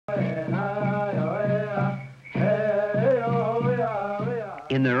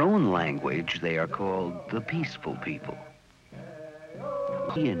In their own language, they are called the peaceful people,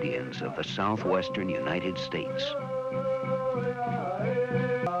 Hopi Indians of the southwestern United States.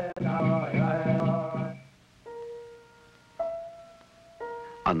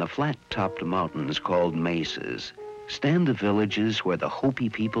 On the flat-topped mountains called mesas stand the villages where the Hopi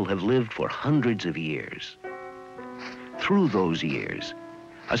people have lived for hundreds of years. Through those years,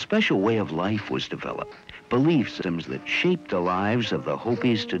 a special way of life was developed, belief systems that shaped the lives of the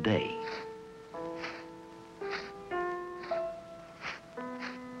Hopis today.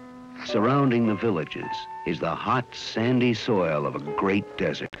 Surrounding the villages is the hot, sandy soil of a great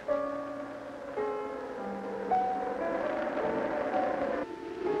desert.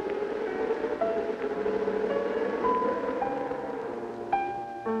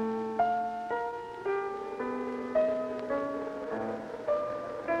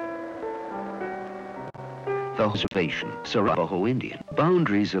 The reservation, Hopi Indian,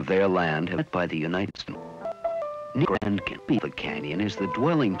 boundaries of their land have been set by the United States. Near Grand Canyon, the canyon is the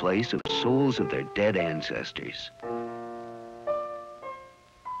dwelling place of the souls of their dead ancestors.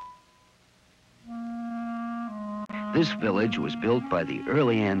 This village was built by the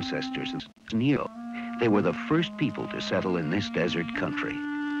early ancestors of Neo. They were the first people to settle in this desert country.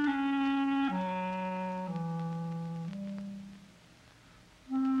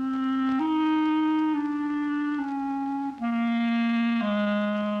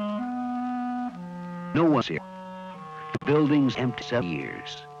 No one's here. The building's empty 7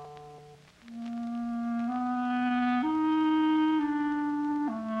 years.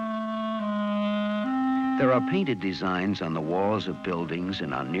 There are painted designs on the walls of buildings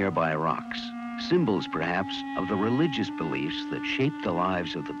and on nearby rocks, symbols perhaps of the religious beliefs that shaped the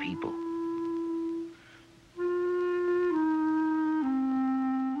lives of the people.